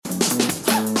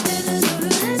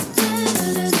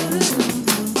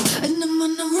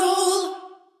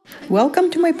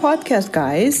Welcome to my podcast,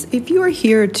 guys. If you are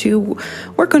here to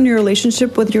work on your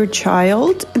relationship with your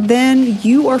child, then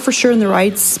you are for sure in the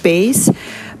right space,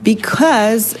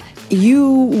 because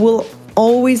you will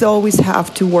always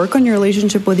have to work on your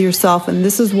relationship with yourself. And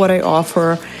this is what I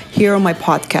offer here on my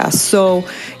podcast. So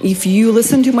if you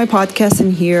listen to my podcast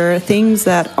and hear things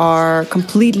that are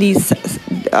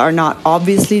not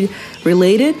obviously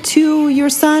related to your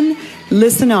son,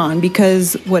 listen on,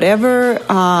 because whatever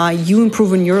you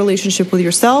improve in your relationship with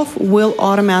yourself will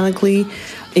automatically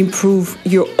improve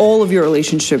all of your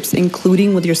relationships,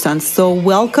 including with your son. So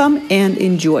welcome and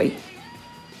enjoy.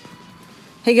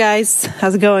 Hey guys,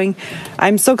 how's it going?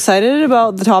 I'm so excited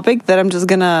about the topic that I'm just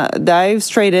gonna dive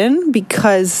straight in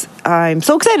because I'm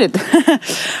so excited.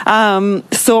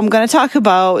 So I'm gonna talk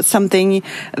about something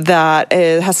that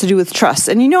has to do with trust.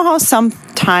 And you know how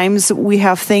sometimes we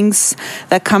have things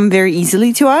that come very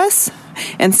easily to us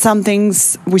and some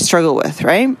things we struggle with,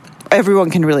 right? Everyone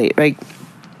can relate, right?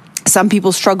 Some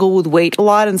people struggle with weight a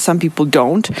lot and some people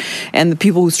don't. And the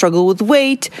people who struggle with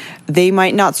weight, they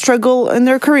might not struggle in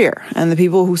their career. And the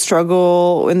people who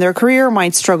struggle in their career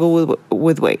might struggle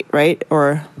with weight, right?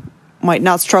 Or might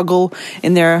not struggle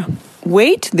in their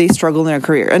weight, they struggle in their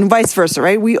career. And vice versa,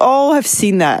 right? We all have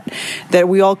seen that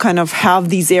we all kind of have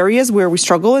these areas where we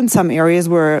struggle and some areas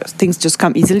where things just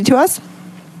come easily to us.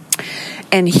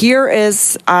 And here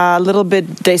is a little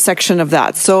bit dissection of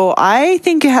that. So I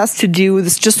think it has to do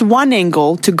with just one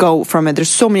angle to go from it. There's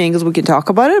so many angles we can talk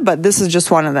about it, but this is just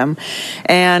one of them.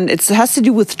 And it has to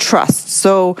do with trust.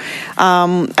 So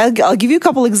I'll give you a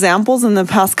couple examples in the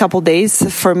past couple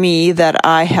days for me that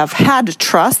I have had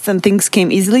trust and things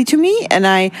came easily to me. And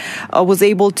I was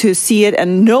able to see it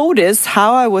and notice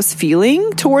how I was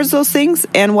feeling towards those things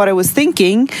and what I was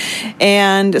thinking.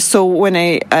 And so when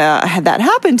I had that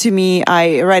happen to me, I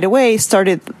right away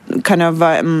started kind of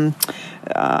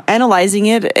analyzing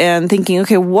it and thinking,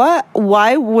 okay,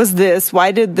 why was this?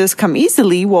 Why did this come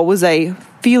easily? What was I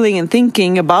feeling and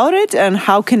thinking about it? And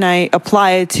how can I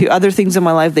apply it to other things in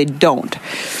my life they don't?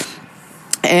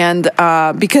 And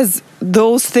because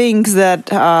those things that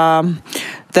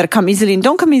come easily and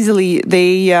don't come easily,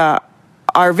 they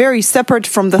are very separate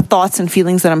from the thoughts and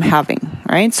feelings that I'm having,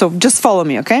 right? So just follow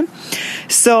me, okay?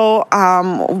 So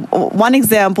one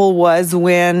example was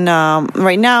when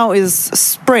right now is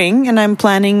spring and I'm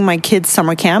planning my kids'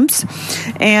 summer camps,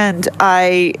 and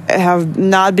I have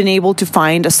not been able to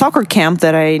find a soccer camp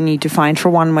that I need to find for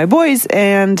one of my boys,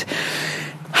 and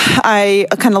I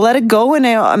kind of let it go, and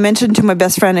I mentioned to my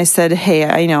best friend, I said, hey,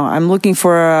 I'm looking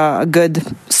for a good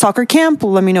soccer camp.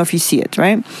 Let me know if you see it,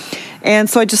 right? And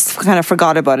so I just kind of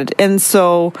forgot about it. And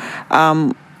so,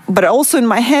 but also in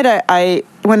my head, I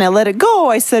when I let it go,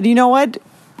 I said, you know what?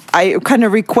 I kind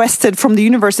of requested from the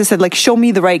universe. I said, show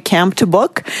me the right camp to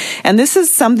book. And this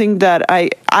is something that I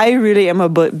really am a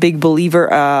big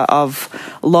believer of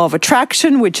law of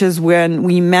attraction, which is when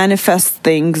we manifest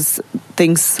things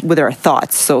with our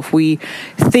thoughts. So if we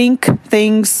think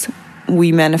things,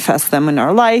 we manifest them in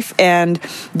our life. And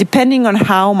depending on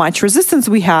how much resistance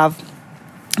we have,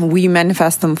 we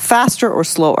manifest them faster or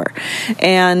slower.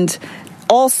 And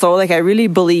also, I really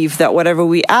believe that whatever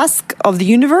we ask of the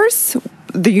universe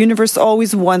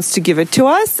always wants to give it to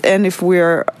us. And if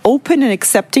we're open and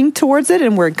accepting towards it,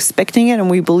 and we're expecting it, and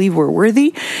we believe we're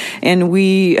worthy, and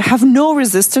we have no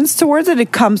resistance towards it,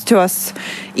 it comes to us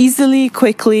easily,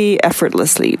 quickly,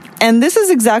 effortlessly. And this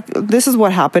is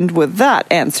what happened with that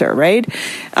answer, right?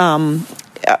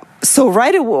 So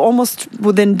almost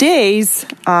within days,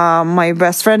 my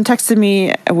best friend texted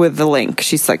me with the link.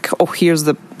 She's like, oh, here's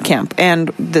the camp. And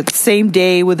the same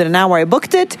day, within an hour, I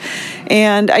booked it.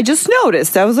 And I just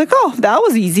noticed. I was like, oh, that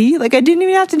was easy. I didn't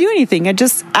even have to do anything. I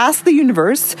just asked the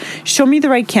universe, show me the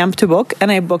right camp to book,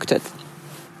 and I booked it.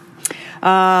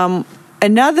 Another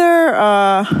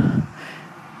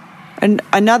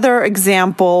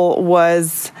example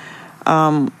was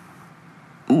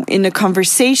in a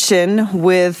conversation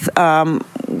with,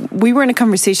 we were in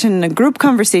a group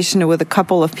conversation with a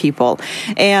couple of people.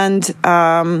 And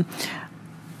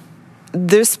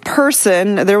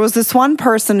there was this one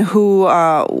person who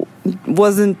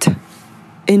wasn't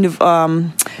in,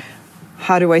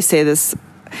 how do I say this?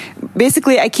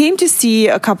 Basically, I came to see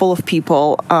a couple of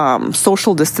people,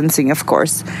 social distancing, of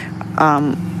course,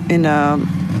 in a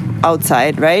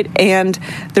outside, right? And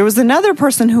there was another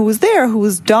person who was there who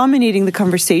was dominating the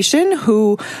conversation,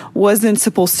 who wasn't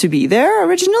supposed to be there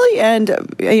originally. And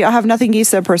I have nothing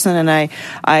against that person, and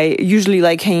I usually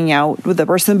like hanging out with the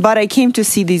person, but I came to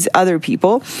see these other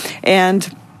people.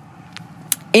 And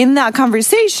in that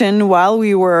conversation, while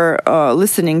we were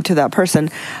listening to that person,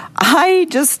 I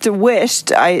just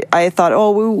wished, I thought,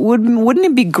 wouldn't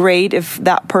it be great if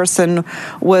that person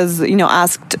was,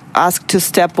 asked to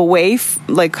step away,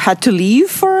 had to leave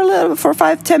for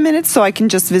 5-10 minutes, so I can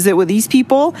just visit with these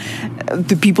people,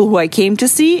 the people who I came to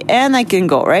see, and I can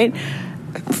go, right?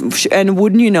 And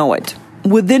wouldn't you know it?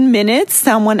 Within minutes,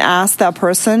 someone asked that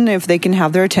person if they can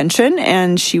have their attention,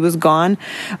 and she was gone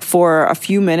for a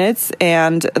few minutes,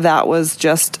 and that was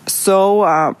just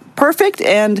so perfect.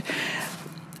 And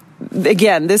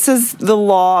again, this is the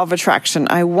law of attraction.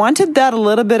 I wanted a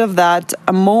little bit of that,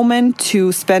 a moment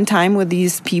to spend time with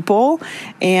these people,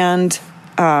 and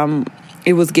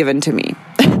it was given to me.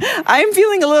 I'm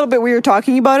feeling a little bit weird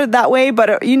talking about it that way,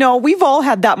 but we've all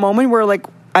had that moment where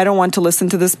I don't want to listen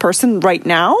to this person right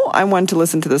now. I want to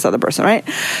listen to this other person, right?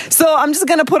 So I'm just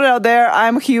going to put it out there.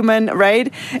 I'm human,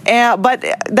 right? But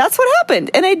that's what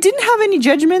happened. And I didn't have any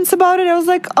judgments about it. I was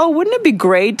like, oh, wouldn't it be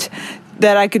great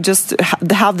that I could just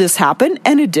have this happen?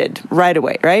 And it did right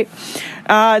away, right?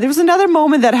 There was another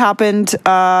moment that happened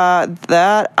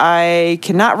that I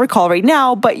cannot recall right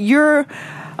now, but the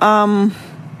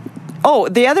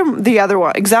other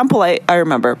one, example I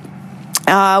remember.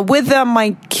 With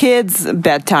my kids'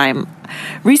 bedtime.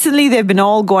 Recently, they've been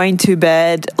all going to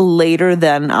bed later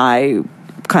than I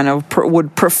kind of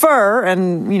would prefer,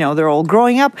 and, they're all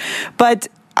growing up. But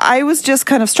I was just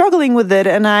kind of struggling with it,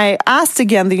 and I asked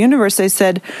again the universe, I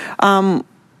said,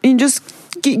 just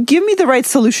give me the right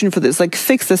solution for this,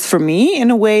 fix this for me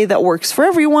in a way that works for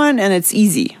everyone, and it's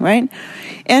easy, right?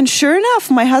 And sure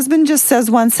enough, my husband just says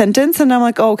one sentence, and I'm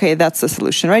like, oh, okay, that's the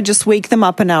solution, right? Just wake them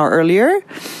up an hour earlier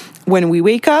when we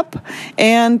wake up.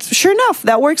 And sure enough,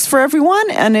 that works for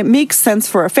everyone, and it makes sense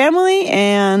for our family,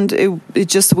 and it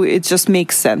just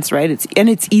makes sense, right?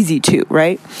 It's easy too,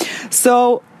 right?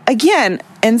 So again,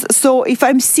 and so if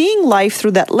I'm seeing life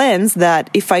through that lens, that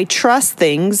if I trust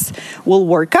things will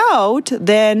work out,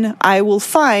 then I will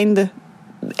find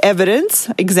evidence,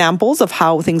 examples of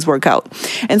how things work out.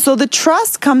 And so the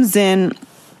trust comes in.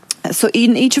 So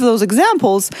in each of those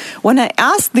examples, when I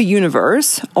ask the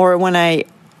universe, or when I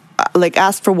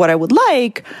asked for what I would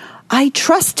like, I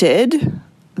trusted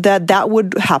that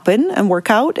would happen and work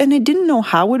out, and I didn't know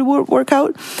how it would work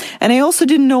out, and I also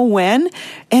didn't know when.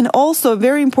 And also a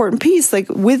very important piece,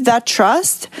 with that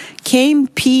trust came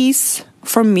peace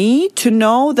from me to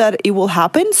know that it will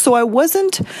happen. So I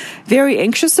wasn't very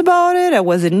anxious about it. I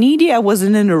wasn't needy. I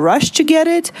wasn't in a rush to get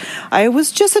it. I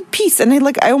was just at peace, and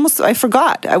I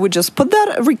forgot. I would just put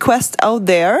that request out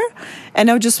there, and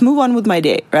I would just move on with my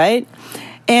day, right?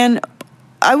 And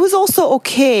I was also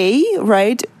okay,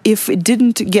 right, if it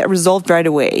didn't get resolved right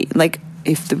away.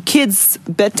 If the kids'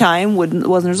 bedtime wasn't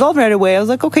resolved right away, I was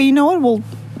like, okay, you know what,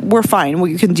 we're fine.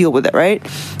 We can deal with it, right?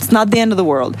 It's not the end of the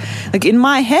world. In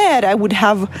my head, I would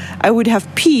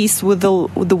have peace with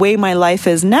the way my life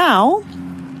is now.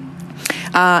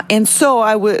 And so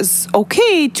I was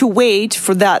okay to wait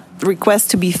for that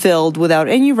request to be filled without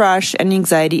any rush, any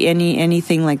anxiety,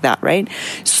 anything like that, right?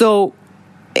 So,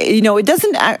 it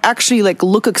doesn't actually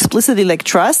look explicitly like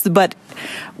trust, but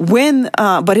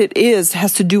but it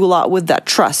has to do a lot with that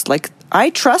trust. I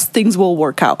trust things will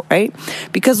work out, right?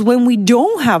 Because when we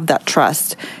don't have that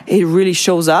trust, it really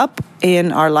shows up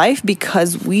in our life,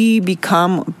 because we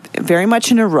become very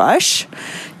much in a rush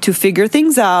to figure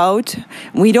things out.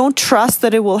 We don't trust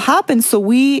that it will happen. So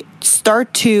we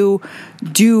start to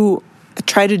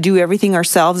try to do everything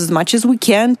ourselves as much as we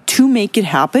can to make it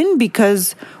happen,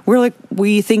 because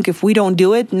we think if we don't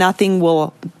do it, nothing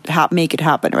will make it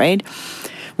happen, right?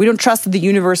 We don't trust that the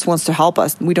universe wants to help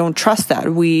us. We don't trust that.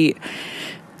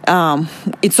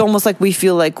 It's almost like we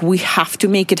feel like we have to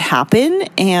make it happen,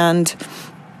 and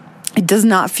it does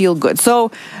not feel good.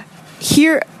 So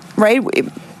here, right?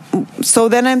 So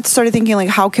then I started thinking,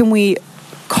 how can we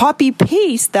copy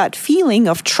paste that feeling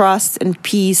of trust and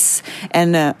peace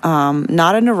and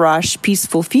not in a rush,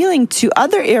 peaceful feeling to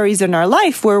other areas in our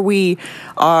life where we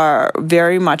are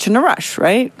very much in a rush,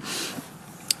 right?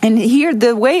 And here,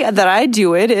 the way that I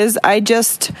do it is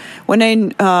when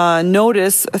I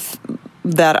notice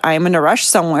that I'm in a rush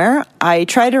somewhere, I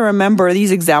try to remember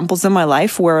these examples in my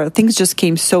life where things just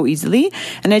came so easily,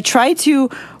 and I try to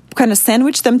kind of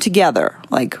sandwich them together,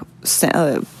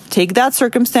 take that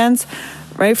circumstance,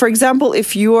 right? For example,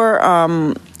 if you're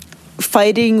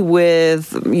fighting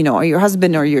with, your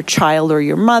husband or your child or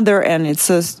your mother, and it's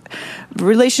a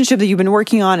relationship that you've been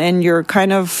working on, and you're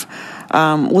kind of,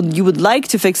 you would like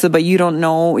to fix it, but you don't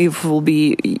know if it will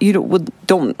be, you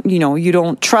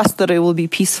don't trust that it will be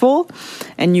peaceful,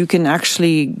 and you can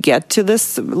actually get to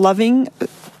this loving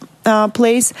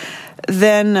place,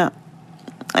 then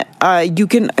you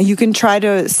can try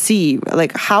to see,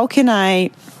 like, how can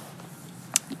I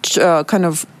kind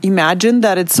of imagine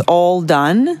that it's all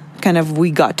done, kind of we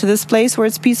got to this place where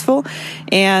it's peaceful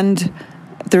and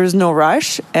there's no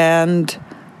rush, and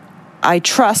I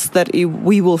trust that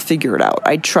we will figure it out.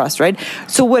 I trust, right?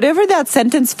 So whatever that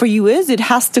sentence for you is, it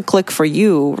has to click for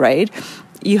you, right?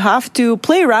 You have to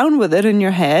play around with it in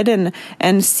your head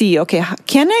and see, okay,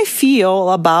 can I feel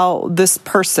about this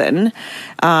person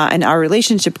and our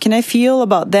relationship? Can I feel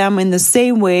about them in the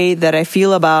same way that I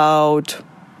feel about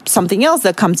something else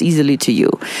that comes easily to you?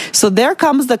 So there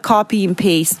comes the copy and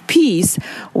paste piece,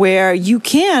 where you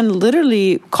can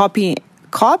literally copy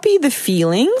the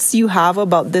feelings you have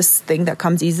about this thing that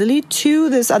comes easily to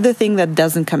this other thing that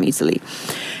doesn't come easily.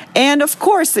 And of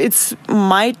course, it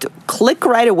might click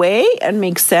right away and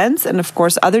make sense. And of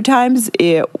course, other times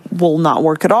it will not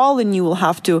work at all. And you will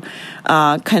have to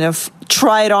kind of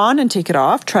try it on and take it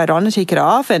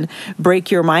off, and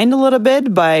break your mind a little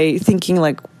bit by thinking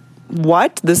like,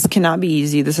 what? This cannot be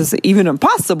easy. This is even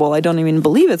impossible. I don't even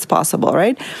believe it's possible,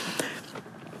 right?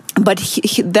 But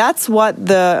that's what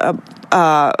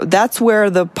that's where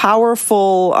the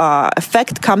powerful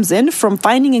effect comes in, from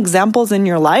finding examples in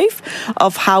your life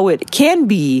of how it can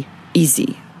be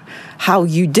easy, how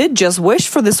you did just wish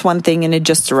for this one thing and it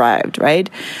just arrived, right?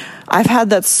 I've had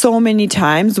that so many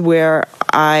times where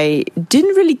I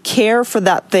didn't really care for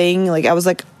that thing. Like, I was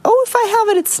like, oh, if I have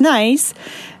it, it's nice.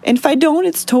 And if I don't,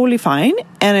 it's totally fine.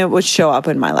 And it would show up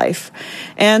in my life.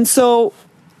 And so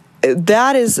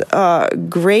that is a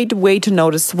great way to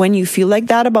notice when you feel like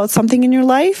that about something in your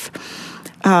life.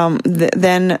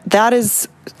 Then that is,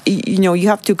 you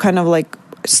have to kind of like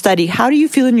study, how do you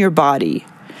feel in your body?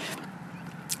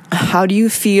 How do you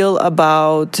feel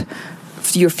about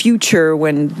your future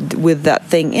with that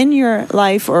thing in your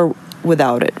life or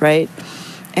without it, right?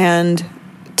 And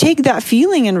take that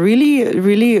feeling and really,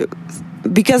 really,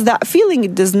 because that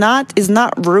feeling is not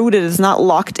rooted, is not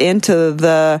locked into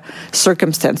the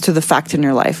circumstance, to the fact in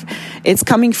your life. It's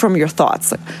coming from your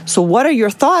thoughts. So what are your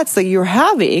thoughts that you're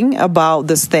having about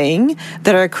this thing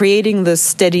that are creating this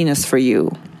steadiness for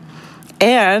you?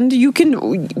 And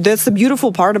that's the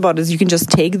beautiful part about it, is you can just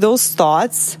take those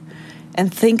thoughts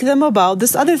and think them about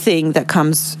this other thing that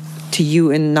comes to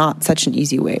you in not such an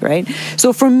easy way, right?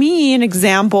 So for me, an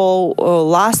example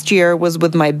last year was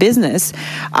with my business.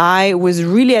 I was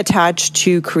really attached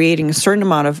to creating a certain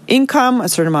amount of income, a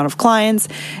certain amount of clients,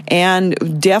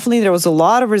 and definitely there was a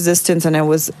lot of resistance, and I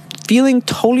was feeling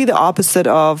totally the opposite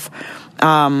of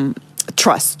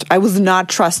trust. I was not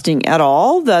trusting at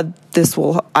all that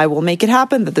I will make it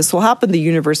happen, that this will happen, the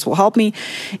universe will help me.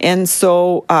 And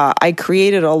so I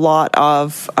created a lot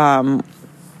of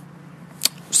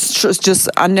just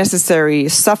unnecessary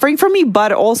suffering for me,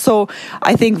 but also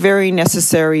I think very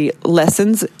necessary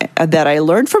lessons that I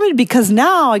learned from it, because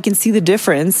now I can see the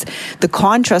difference, the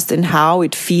contrast in how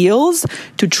it feels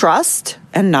to trust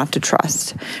and not to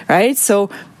trust, right? So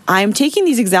I'm taking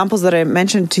these examples that I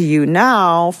mentioned to you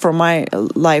now from my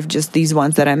life, just these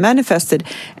ones that I manifested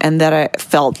and that I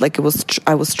felt like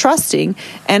I was trusting,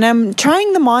 and I'm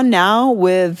trying them on now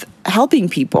with helping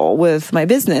people with my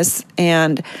business.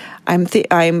 And I'm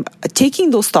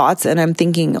taking those thoughts and I'm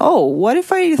thinking, oh, what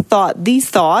if I thought these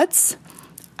thoughts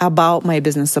about my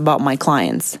business, about my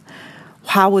clients?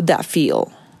 How would that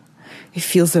feel? It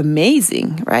feels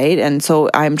amazing, right? And so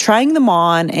I'm trying them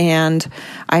on and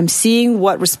I'm seeing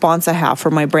what response I have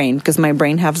from my brain, because my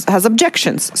brain has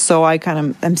objections. So I kind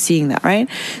of am seeing that, right?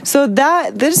 So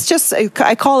this just,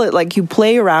 I call it like you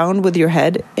play around with your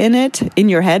head in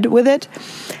your head with it,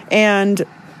 and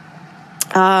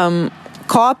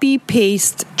copy,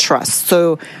 paste, trust.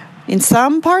 So in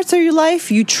some parts of your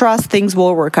life, you trust things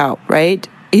will work out, right?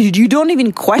 You don't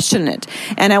even question it.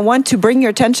 And I want to bring your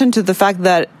attention to the fact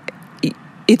that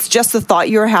it's just a thought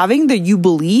you're having that you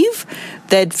believe,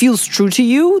 that feels true to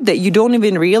you, that you don't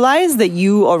even realize that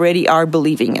you already are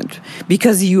believing it,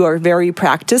 because you are very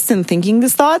practiced in thinking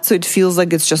this thought. So it feels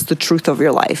like it's just the truth of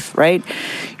your life, right?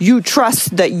 You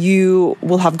trust that you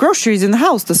will have groceries in the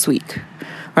house this week,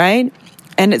 right?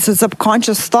 And it's a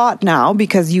subconscious thought now,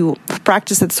 because you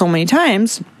practice it so many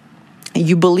times.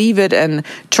 You believe it and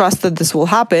trust that this will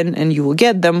happen and you will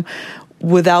get them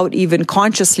without even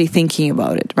consciously thinking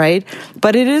about it, right?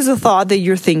 But it is a thought that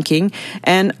you're thinking,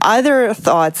 and other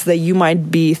thoughts that you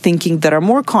might be thinking that are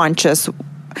more conscious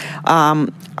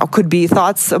could be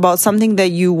thoughts about something that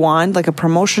you want, like a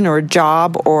promotion or a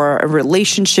job or a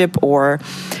relationship or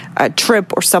a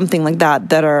trip or something like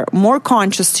that are more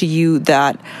conscious to you,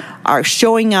 that are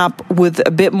showing up with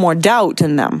a bit more doubt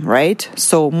in them, right?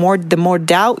 So the more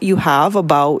doubt you have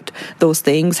about those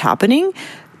things happening,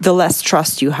 the less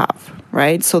trust you have,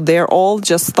 right? So they're all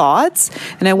just thoughts,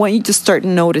 and I want you to start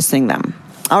noticing them.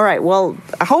 All right, well,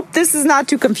 I hope this is not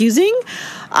too confusing.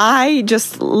 I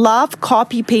just love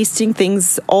copy pasting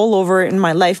things all over in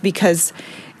my life because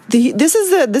this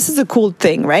is a cool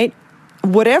thing, right?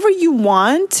 Whatever you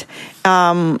want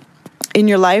in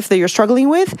your life that you're struggling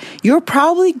with, you're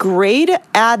probably great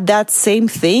at that same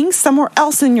thing somewhere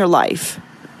else in your life.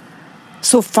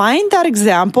 So find that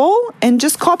example and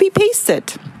just copy paste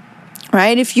it.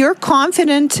 Right? If you're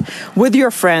confident with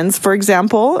your friends, for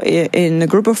example, in a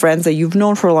group of friends that you've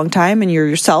known for a long time and you're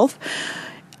yourself,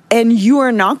 and you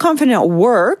are not confident at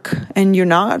work and you're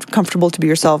not comfortable to be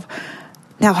yourself,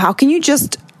 now how can you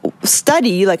just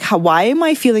study, like, why am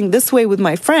I feeling this way with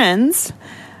my friends?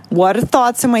 What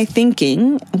thoughts am I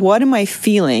thinking? What am I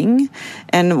feeling?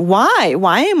 And why?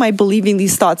 Why am I believing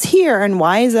these thoughts here? And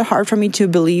why is it hard for me to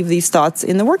believe these thoughts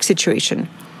in the work situation?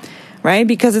 Right?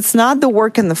 Because it's not the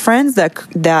work and the friends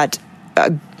that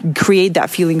create that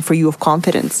feeling for you of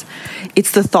confidence.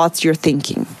 It's the thoughts you're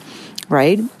thinking,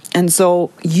 right? And so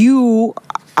you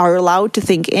are allowed to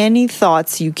think any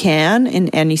thoughts you can in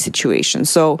any situation.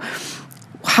 So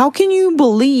how can you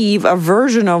believe a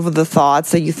version of the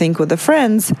thoughts that you think with the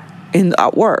friends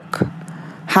at work?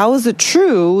 How is it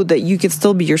true that you can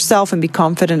still be yourself and be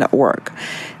confident at work?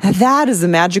 Now, that is a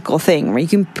magical thing, where you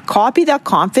can copy that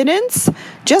confidence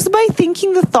just by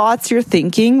thinking the thoughts you're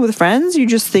thinking with friends. You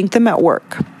just think them at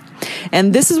work.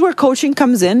 And this is where coaching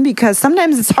comes in, because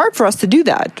sometimes it's hard for us to do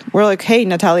that. We're like, hey,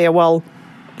 Natalia, well,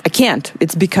 I can't.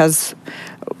 It's because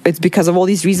of all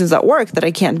these reasons at work that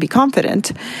I can't be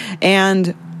confident.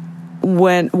 And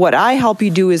what I help you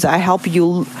do is I help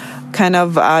you kind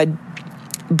of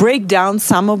break down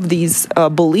some of these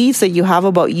beliefs that you have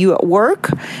about you at work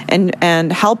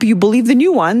and help you believe the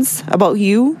new ones about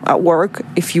you at work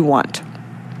if you want.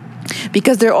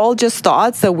 Because they're all just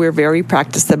thoughts that we're very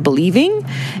practiced at believing.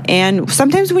 And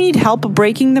sometimes we need help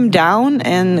breaking them down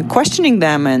and questioning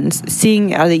them and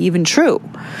seeing, are they even true,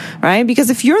 right? Because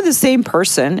if you're the same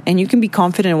person and you can be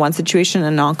confident in one situation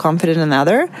and not confident in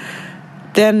another,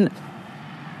 then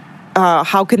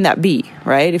how can that be,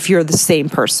 right? If you're the same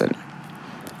person.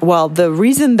 Well, the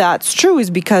reason that's true is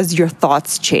because your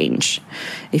thoughts change.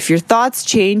 If your thoughts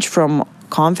change from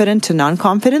confident to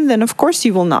non-confident, then of course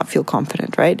you will not feel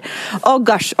confident, right? Oh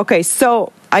gosh. Okay.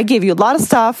 So I gave you a lot of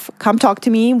stuff. Come talk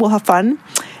to me. We'll have fun.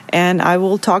 And I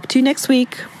will talk to you next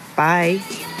week. Bye.